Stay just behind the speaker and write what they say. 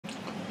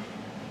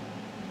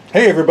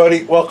Hey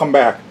everybody, welcome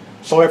back.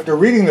 So after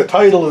reading the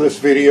title of this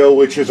video,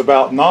 which is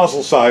about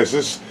nozzle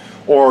sizes,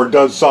 or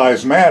does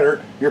size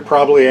matter, you're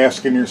probably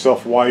asking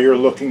yourself why you're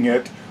looking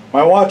at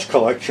my watch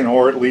collection,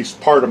 or at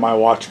least part of my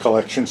watch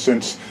collection,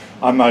 since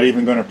I'm not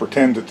even going to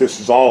pretend that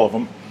this is all of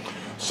them.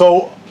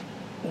 So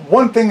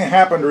one thing that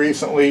happened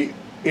recently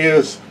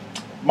is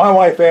my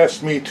wife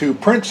asked me to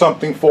print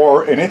something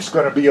for her, and it's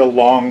going to be a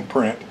long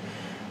print.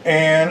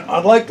 And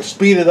I'd like to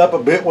speed it up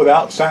a bit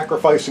without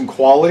sacrificing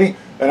quality,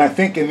 and I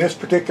think in this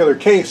particular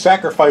case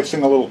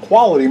sacrificing a little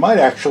quality might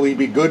actually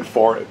be good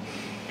for it.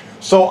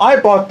 So I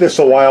bought this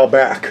a while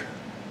back.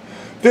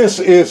 This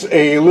is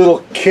a little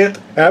kit,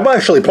 and I've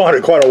actually bought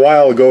it quite a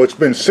while ago. It's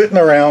been sitting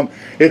around.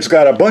 It's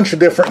got a bunch of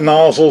different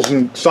nozzles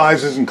and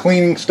sizes and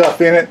cleaning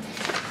stuff in it.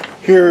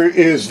 Here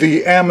is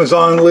the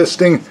Amazon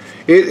listing.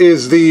 It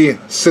is the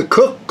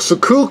Sakuk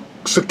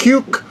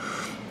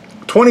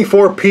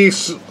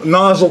 24-piece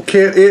nozzle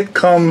kit. It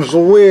comes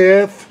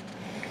with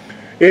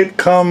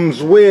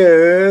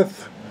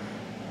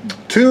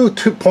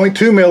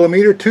 2.2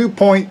 millimeter,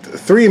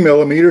 2.3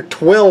 millimeter,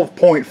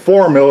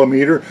 12.4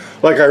 millimeter,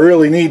 like I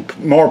really need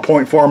more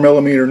 0.4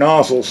 millimeter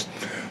nozzles,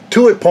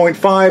 2 at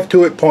 0.5,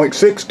 2 at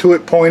 0.6, 2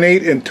 at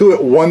 0.8, and 2 at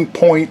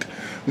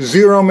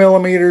 1.0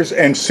 millimeters,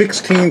 and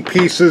 16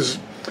 pieces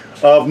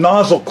of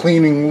nozzle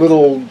cleaning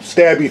little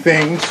stabby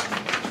things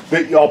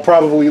that I'll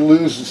probably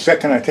lose the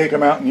second I take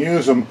them out and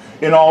use them,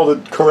 in all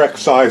the correct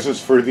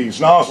sizes for these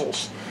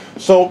nozzles.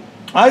 So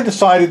I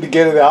decided to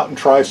get it out and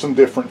try some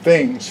different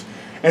things.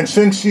 And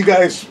since you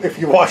guys, if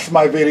you watched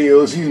my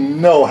videos, you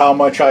know how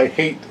much I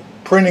hate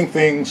printing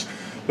things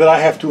that I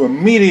have to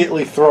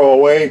immediately throw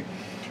away,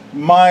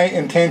 my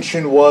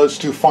intention was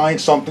to find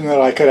something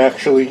that I could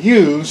actually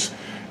use,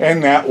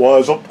 and that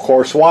was, of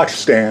course, watch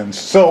stands.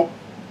 So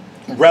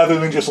rather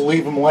than just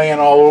leave them laying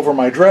all over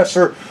my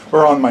dresser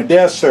or on my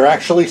desk, they're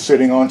actually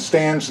sitting on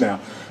stands now.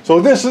 So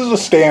this is a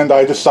stand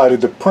I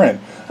decided to print.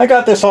 I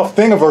got this off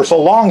Thingiverse a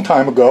long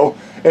time ago,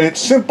 and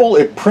it's simple,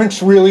 it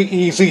prints really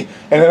easy,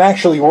 and it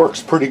actually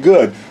works pretty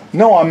good.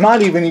 No, I'm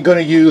not even going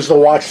to use the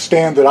watch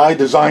stand that I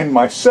designed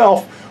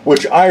myself,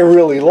 which I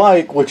really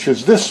like, which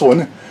is this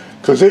one,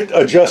 because it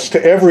adjusts to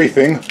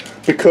everything,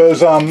 because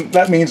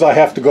that means I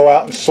have to go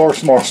out and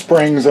source more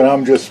springs, and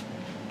I'm just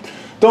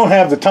don't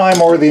have the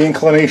time or the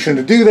inclination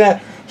to do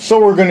that,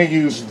 so we're going to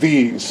use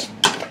these.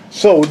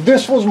 So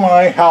this was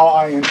how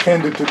I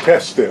intended to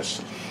test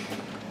this.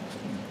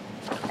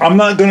 I'm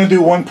not going to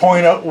do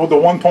 1.0 with the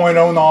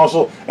 1.0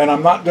 nozzle, and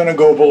I'm not going to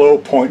go below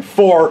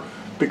 0.4,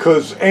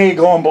 because A,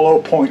 going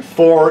below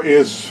 0.4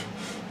 is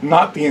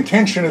not the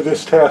intention of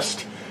this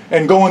test,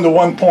 and going to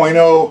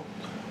 1.0,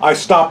 I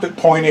stopped at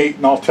 0.8,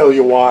 and I'll tell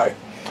you why.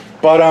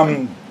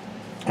 But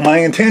my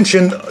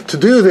intention to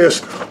do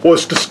this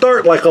was to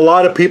start like a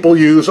lot of people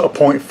use a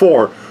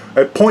 0.4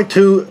 at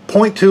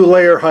 0.2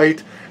 layer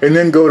height, and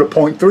then go to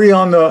 0.3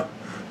 on the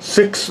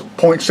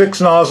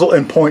 6.6 nozzle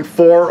and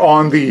 0.4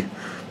 on the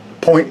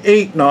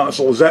 0.8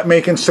 nozzle. Is that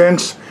making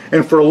sense?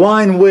 And for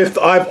line width,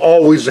 I've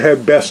always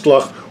had best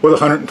luck with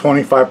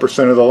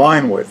 125% of the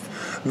line width.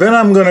 Then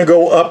I'm going to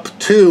go up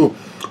to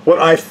what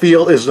I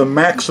feel is the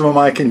maximum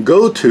I can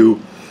go to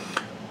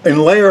in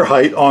layer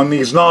height on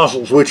these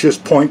nozzles, which is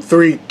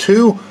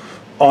 0.32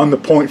 on the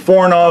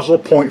 0.4 nozzle,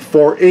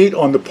 0.48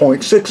 on the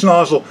 0.6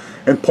 nozzle,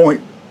 and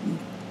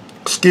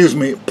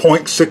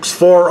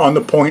 0.64 on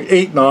the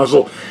 0.8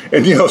 nozzle.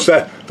 And you notice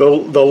that the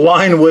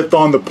line width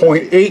on the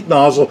 0.8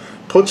 nozzle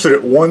puts it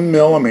at 1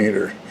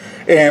 millimeter.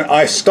 And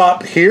I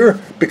stopped here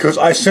because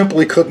I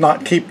simply could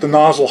not keep the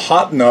nozzle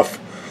hot enough.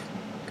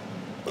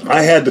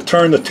 I had to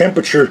turn the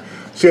temperature.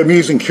 See, I'm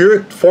using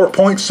Keurig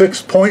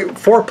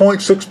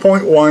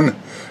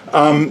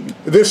 4.6.1.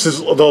 This is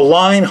the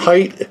line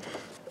height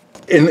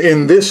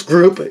in this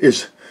group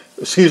is,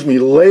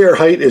 layer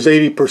height is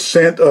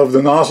 80% of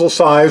the nozzle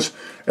size,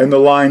 and the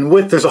line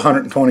width is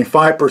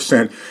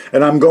 125%.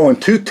 And I'm going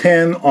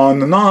 210 on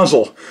the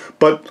nozzle,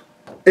 but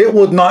it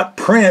would not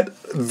print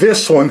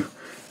this one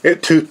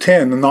at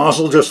 210. The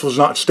nozzle just was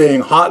not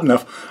staying hot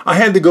enough. I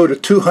had to go to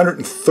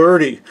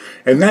 230,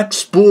 and that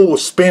spool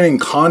was spinning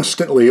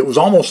constantly. It was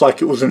almost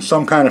like it was in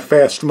some kind of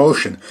fast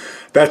motion.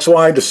 That's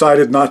why I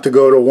decided not to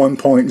go to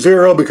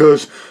 1.0,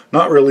 because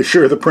not really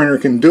sure the printer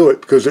can do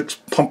it because it's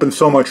pumping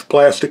so much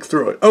plastic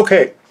through it.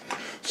 Okay,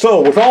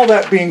 so with all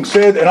that being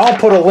said, and I'll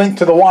put a link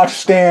to the watch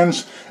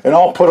stands, and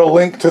I'll put a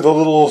link to the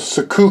little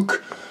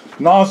Sakuk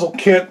nozzle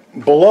kit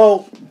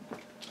below.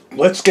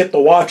 Let's get the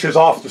watches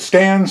off the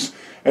stands,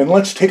 and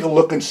let's take a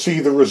look and see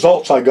the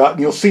results I got. And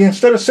you'll see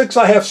instead of 6,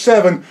 I have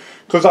 7,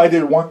 because I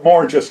did one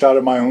more just out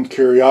of my own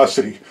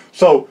curiosity.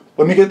 So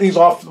let me get these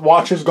off, the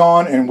watches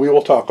gone, and we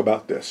will talk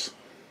about this.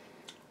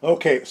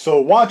 Okay, so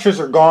watches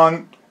are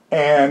gone,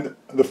 and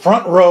the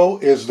front row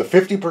is the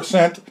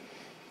 50%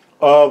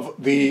 of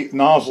the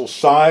nozzle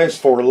size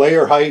for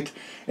layer height,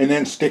 and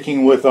then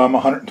sticking with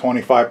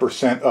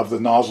 125% of the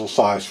nozzle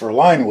size for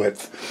line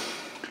width.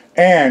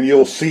 And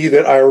you'll see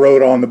that I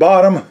wrote on the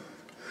bottom,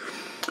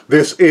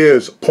 this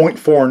is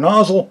 0.4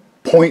 nozzle,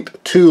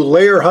 0.2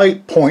 layer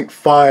height,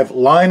 0.5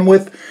 line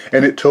width,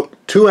 and it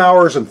took 2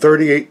 hours and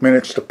 38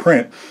 minutes to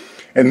print.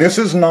 And this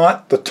is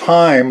not the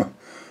time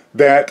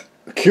that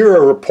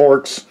Cura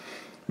reports.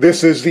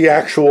 This is the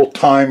actual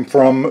time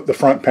from the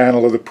front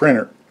panel of the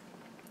printer.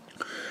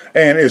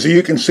 And as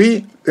you can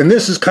see, and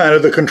this is kind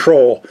of the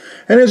control,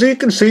 and as you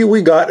can see,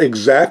 we got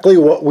exactly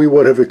what we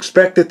would have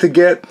expected to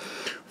get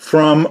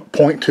from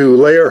 0.2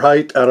 layer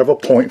height out of a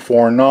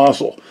 0.4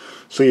 nozzle.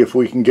 See if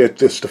we can get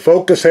this to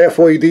focus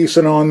halfway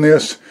decent on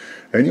this,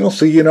 and you'll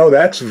see, you know,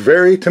 that's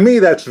to me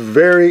that's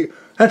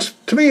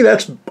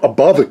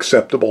above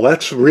acceptable.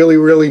 That's really,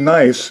 really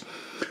nice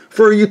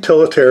for a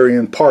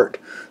utilitarian part.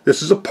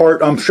 This is a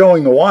part I'm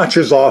showing the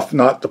watches off,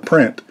 not the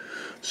print.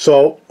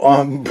 So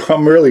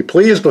I'm really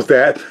pleased with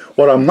that.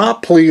 What I'm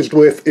not pleased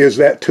with is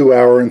that 2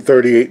 hour and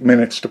 38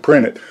 minutes to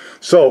print it.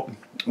 So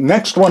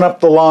next one up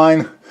the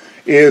line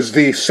is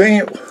the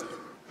same.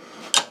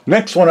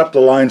 Next one up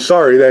the line,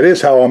 sorry, that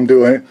is how I'm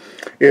doing it,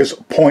 is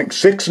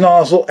 0.6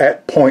 nozzle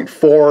at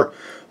 0.4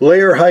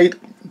 layer height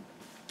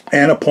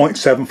and a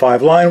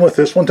 0.75 line width.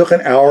 This one took 1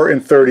 hour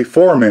and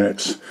 34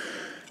 minutes.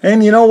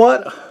 And you know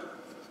what?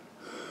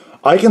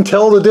 I can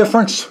tell the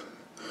difference,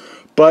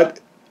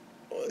 but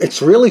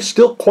it's really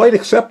still quite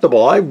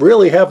acceptable. I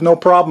really have no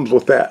problems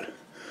with that.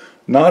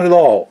 Not at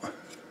all.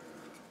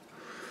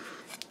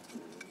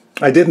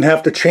 I didn't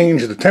have to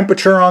change the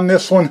temperature on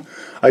this one.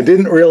 I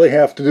didn't really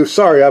have to do,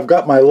 sorry, I've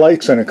got my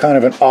lights in a kind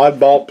of an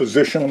oddball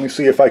position. Let me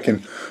see if I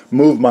can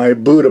move my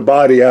Buddha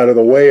body out of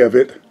the way of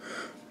it.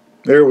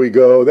 There we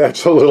go.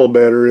 That's a little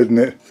better, isn't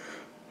it?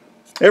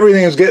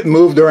 Everything is getting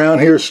moved around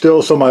here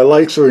still, so my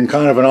lights are in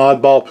kind of an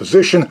oddball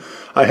position.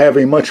 I have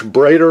a much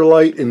brighter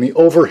light in the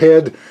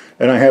overhead,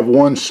 and I have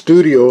one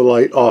studio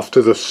light off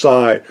to the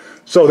side.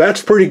 So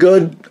that's pretty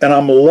good, and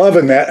I'm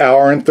loving that 1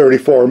 hour and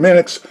 34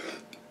 minutes.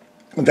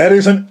 That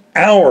is 1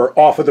 hour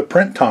off of the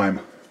print time.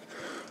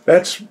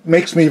 That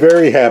makes me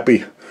very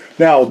happy.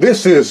 Now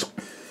this is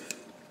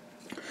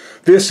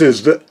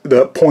the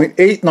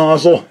 0.8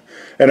 nozzle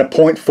and a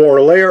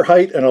 0.4 layer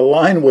height and a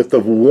line width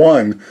of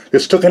 1.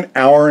 This took 1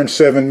 hour and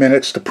 7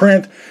 minutes to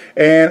print,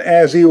 and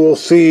as you will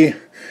see,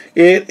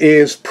 it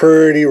is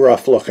pretty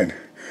rough looking.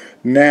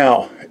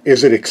 Now,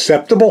 is it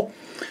acceptable?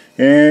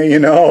 You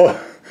know,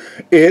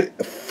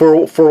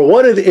 for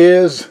what it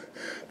is,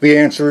 the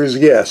answer is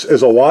yes.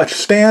 As a watch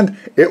stand,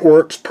 it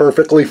works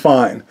perfectly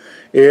fine.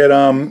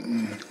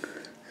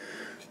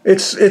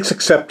 It's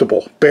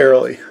acceptable,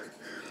 barely,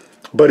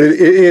 but it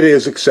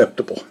is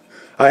acceptable.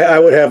 I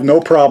would have no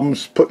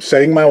problems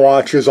setting my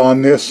watches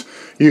on this.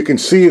 You can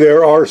see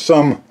there are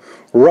some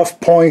rough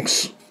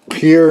points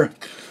here.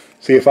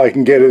 See if I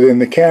can get it in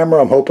the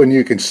camera. I'm hoping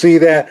you can see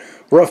that.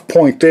 Rough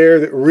point there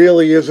that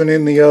really isn't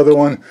in the other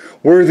one.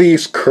 Where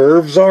these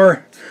curves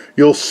are,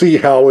 you'll see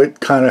how it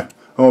kind of, I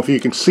don't know if you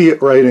can see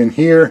it right in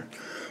here,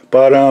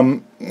 but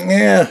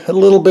yeah, a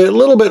little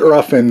bit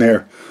rough in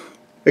there.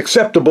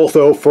 Acceptable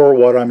though for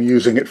what I'm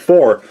using it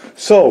for.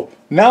 So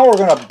now we're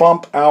going to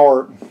bump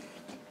our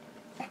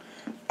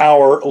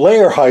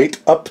layer height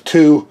up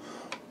to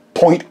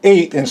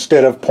 0.8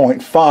 instead of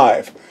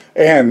 0.5,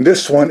 and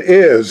this one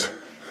is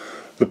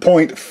the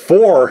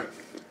 0.4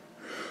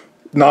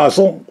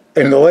 nozzle,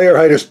 and the layer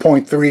height is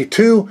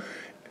 0.32.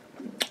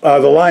 The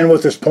line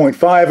width is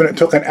 0.5, and it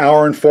took 1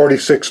 hour and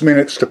 46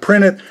 minutes to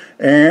print it,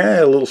 and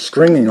a little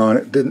stringing on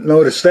it, didn't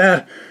notice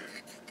that.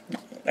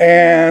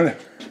 And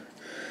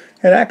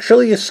it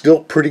actually is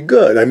still pretty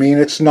good. I mean,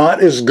 it's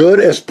not as good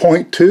as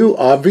 0.2,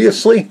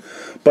 obviously,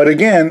 but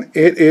again,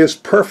 it is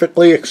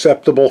perfectly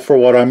acceptable for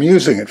what I'm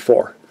using it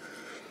for.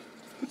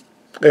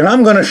 And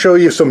I'm going to show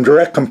you some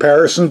direct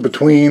comparisons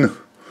between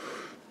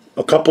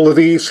a couple of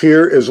these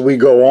here as we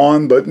go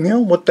on, but you know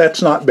what,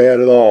 that's not bad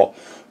at all.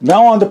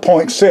 Now on to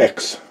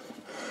 0.6.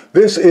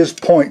 This is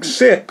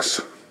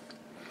 0.6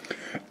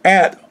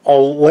 at a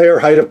layer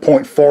height of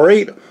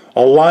 0.48,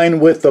 a line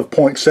width of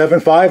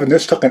 0.75, and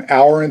this took 1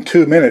 hour and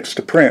 2 minutes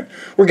to print.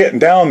 We're getting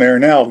down there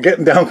now,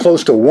 getting down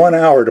close to 1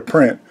 hour to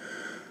print.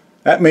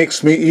 That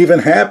makes me even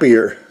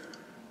happier.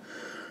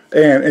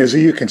 And as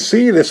you can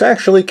see, this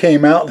actually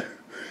came out,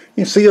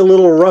 you see a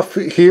little rough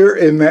here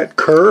in that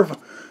curve.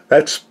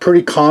 That's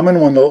pretty common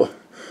when the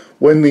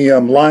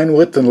line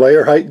width and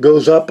layer height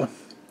goes up.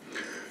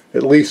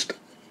 At least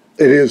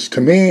it is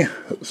to me.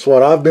 That's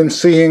what I've been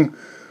seeing.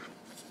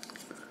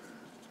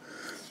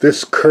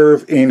 This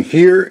curve in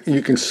here,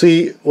 you can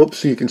see,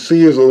 whoops, you can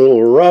see is a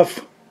little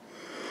rough.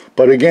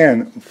 But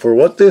again, for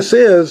what this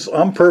is,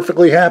 I'm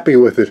perfectly happy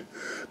with it.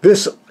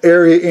 This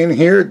area in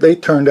here, they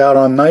turned out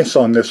on nice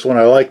on this one.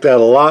 I like that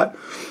a lot.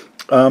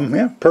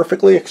 Yeah,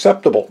 perfectly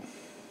acceptable.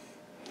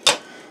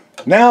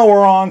 Now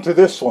we're on to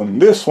this one.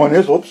 This one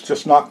is, whoops,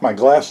 just knocked my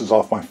glasses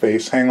off my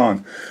face. Hang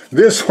on.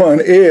 This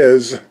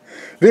is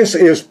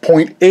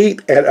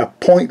 0.8 at a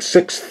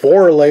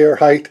 0.64 layer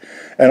height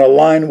and a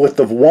line width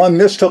of 1.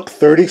 This took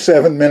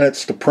 37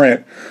 minutes to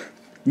print.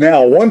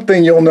 Now, one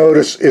thing you'll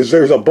notice is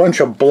there's a bunch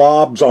of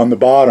blobs on the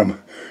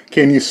bottom.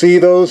 Can you see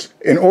those?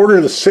 In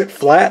order to sit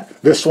flat,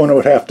 this one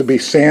would have to be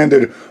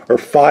sanded or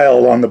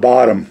filed on the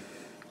bottom.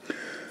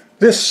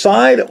 This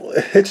side,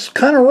 it's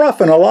kind of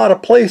rough in a lot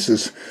of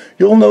places.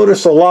 You'll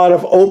notice a lot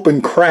of open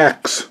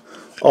cracks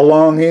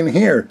along in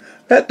here.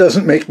 That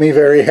doesn't make me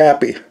very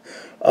happy.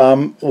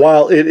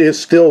 While it is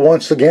still,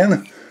 once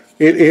again,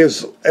 it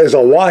is, as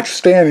a watch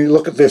stand, you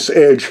look at this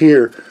edge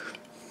here.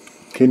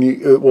 Can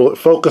you, will it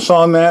focus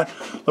on that?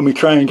 Let me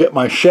try and get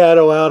my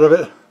shadow out of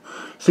it.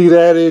 See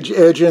that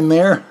edge in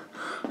there?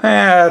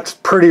 It's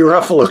pretty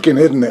rough looking,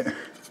 isn't it?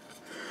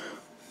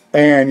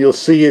 And you'll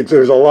see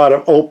there's a lot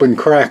of open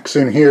cracks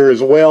in here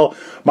as well.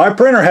 My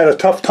printer had a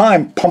tough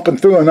time pumping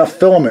through enough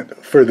filament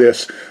for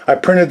this. I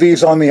printed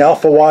these on the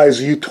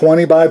AlphaWise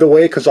U20, by the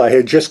way, because I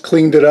had just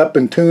cleaned it up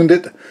and tuned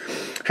it.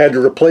 Had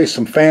to replace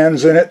some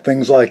fans in it,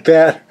 things like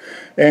that.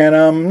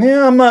 And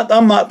yeah, I'm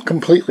not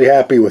completely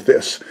happy with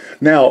this.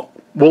 Now,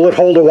 will it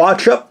hold a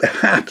watch up?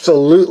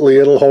 Absolutely,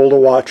 it'll hold a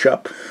watch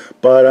up.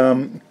 But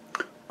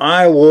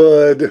I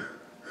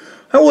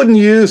wouldn't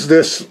use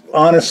this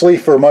honestly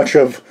for much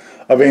of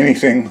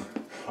anything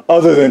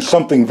other than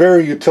something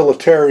very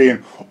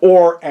utilitarian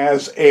or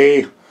as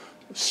a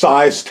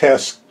size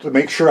test to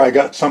make sure I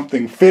got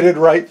something fitted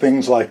right,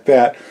 things like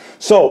that.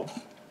 So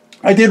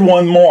I did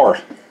one more.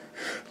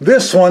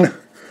 This one,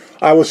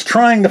 I was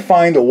trying to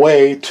find a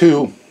way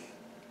to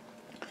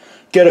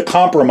get a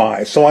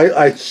compromise. So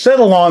I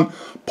settled on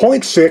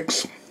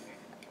 0.6.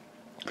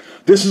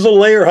 This is a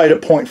layer height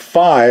of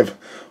 0.5.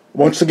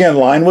 Once again,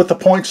 line with the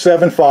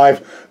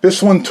 0.75.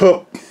 This one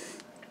took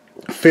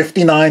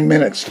 59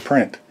 minutes to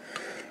print.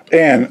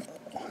 And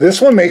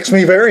this one makes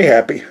me very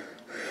happy.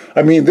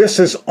 I mean, this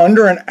is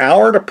under an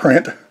hour to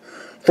print,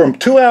 from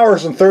 2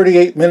 hours and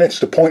 38 minutes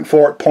to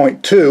 0.4 at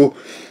 0.2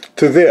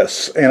 to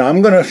this. And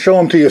I'm going to show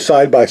them to you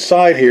side by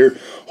side here.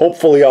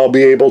 Hopefully I'll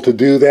be able to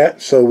do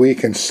that so we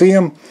can see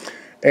them.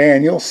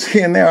 And you'll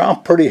see in there,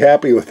 I'm pretty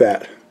happy with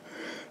that.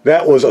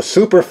 That was a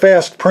super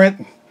fast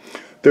print.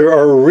 There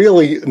are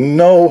really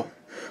no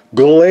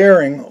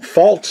glaring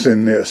faults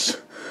in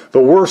this. The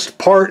worst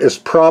part is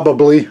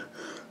probably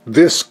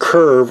this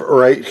curve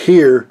right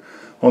here.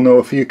 I don't know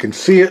if you can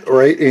see it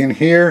right in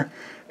here.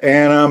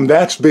 And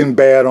that's been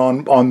bad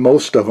on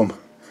most of them.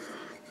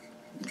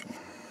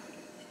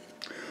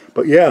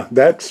 But yeah,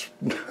 that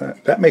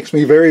makes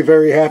me very,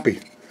 very happy.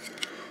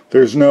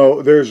 There's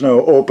no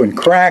open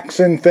cracks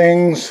and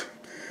things.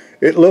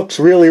 It looks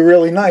really,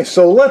 really nice.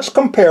 So let's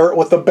compare it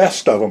with the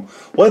best of them.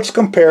 Let's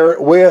compare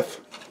it with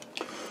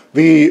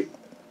the,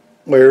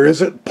 where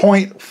is it?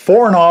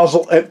 0.4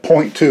 nozzle at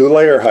 0.2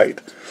 layer height.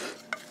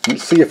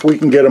 Let's see if we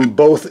can get them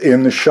both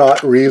in the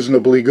shot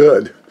reasonably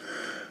good.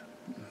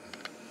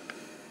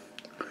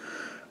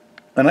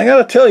 And I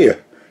gotta tell you,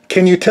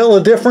 can you tell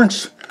a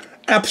difference?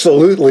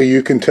 Absolutely,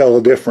 you can tell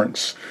a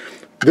difference.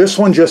 This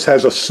one just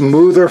has a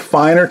smoother,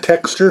 finer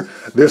texture.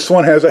 This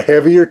one has a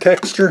heavier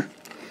texture.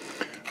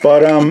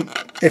 But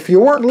if you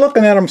weren't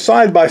looking at them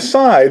side by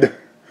side,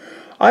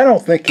 I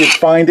don't think you'd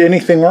find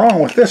anything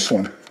wrong with this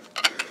one.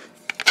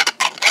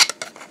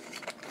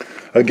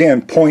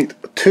 Again,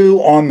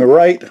 0.2 on the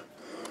right,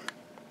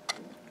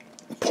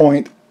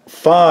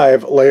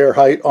 0.5 layer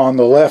height on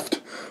the left,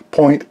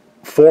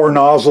 0.4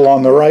 nozzle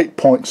on the right,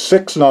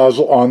 0.6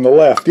 nozzle on the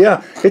left.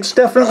 Yeah, it's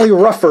definitely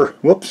rougher.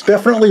 Whoops,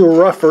 definitely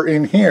rougher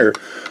in here.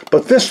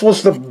 But this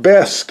was the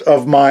best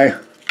of my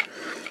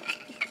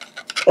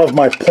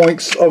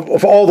points,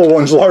 of all the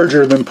ones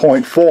larger than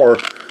 0.4.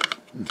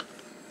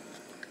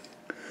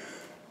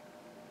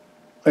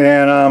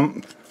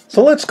 And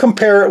so let's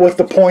compare it with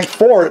the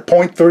 0.4 at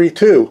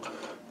 0.32.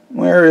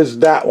 Where is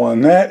that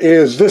one? That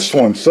is this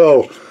one.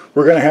 So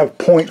we're going to have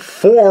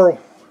 0.4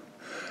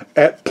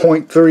 at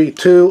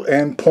 0.32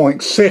 and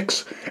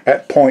 0.6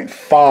 at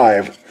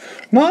 0.5.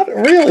 Not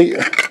really,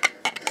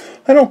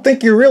 I don't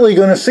think you're really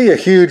going to see a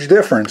huge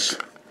difference.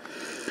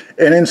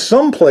 And in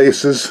some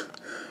places,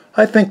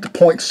 I think the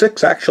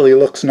 0.6 actually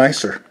looks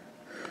nicer.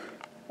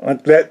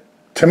 That,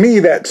 to me,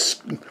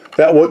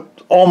 that would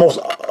almost,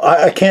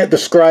 I can't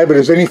describe it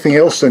as anything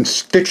else than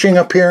stitching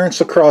appearance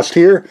across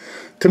here.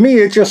 To me,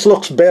 it just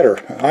looks better.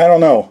 I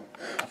don't know.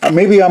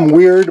 Maybe I'm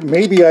weird.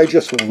 Maybe I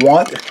just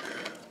want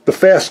the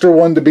faster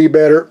one to be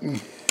better.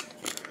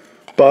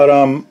 But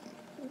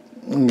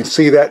you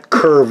see that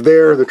curve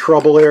there, the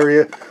trouble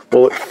area.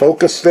 Will it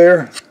focus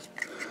there?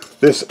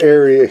 This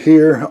area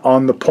here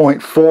on the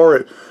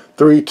 0.4 at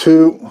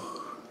 3.2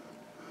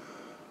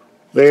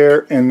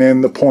 there, and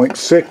then the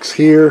 0.6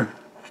 here.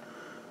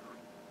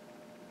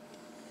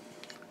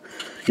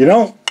 You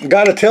know,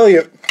 gotta tell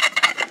you,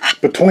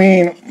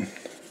 between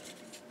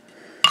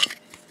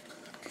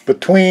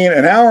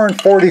an hour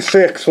and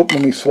 46,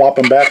 let me swap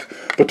them back,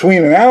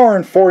 between an hour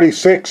and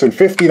 46 and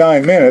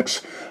 59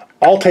 minutes,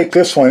 I'll take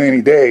this one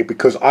any day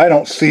because I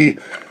don't see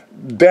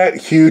that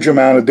huge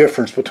amount of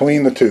difference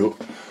between the two.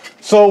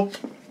 So,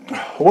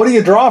 what do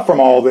you draw from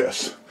all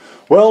this?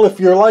 Well, if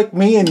you're like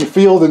me and you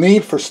feel the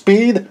need for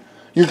speed,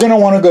 you're going to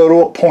want to go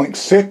to a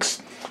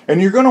 0.6,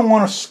 and you're going to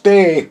want to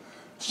stay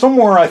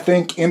somewhere, I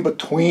think, in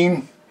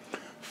between,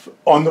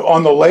 on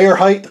the layer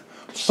height,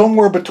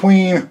 somewhere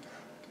between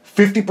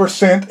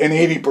 50% and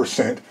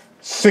 80%.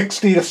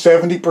 60 to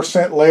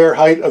 70% layer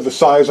height of the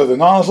size of the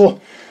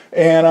nozzle,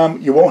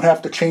 and you won't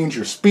have to change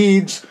your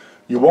speeds.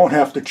 You won't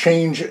have to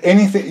change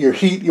anything, your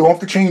heat. You won't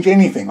have to change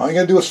anything. All you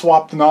got to do is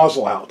swap the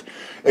nozzle out,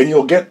 and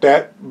you'll get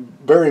that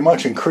very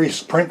much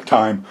increased print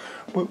time,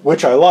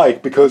 which I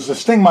like, because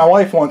this thing my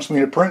wife wants me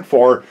to print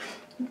for,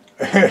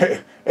 with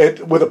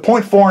a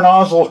 0.4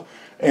 nozzle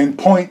and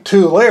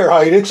 0.2 layer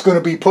height, it's going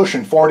to be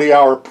pushing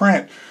 40-hour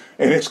print,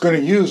 and it's going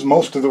to use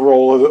most of the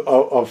roll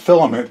of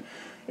filament,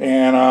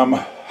 and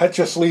that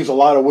just leaves a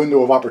lot of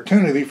window of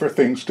opportunity for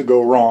things to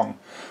go wrong.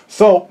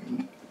 So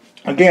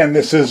again,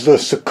 this is the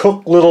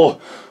Secook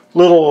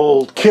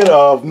little kit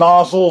of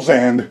nozzles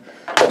and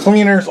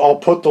cleaners. I'll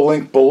put the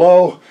link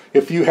below.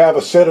 If you have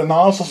a set of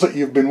nozzles that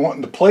you've been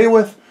wanting to play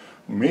with,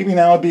 maybe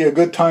now would be a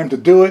good time to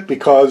do it,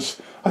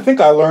 because I think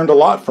I learned a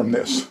lot from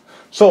this.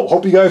 So,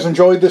 hope you guys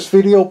enjoyed this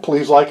video.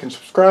 Please like and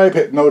subscribe,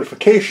 hit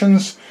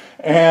notifications,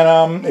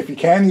 and if you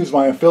can, use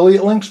my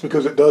affiliate links,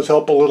 because it does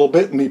help a little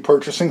bit in me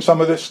purchasing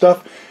some of this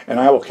stuff, and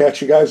I will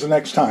catch you guys the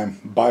next time.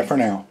 Bye for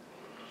now.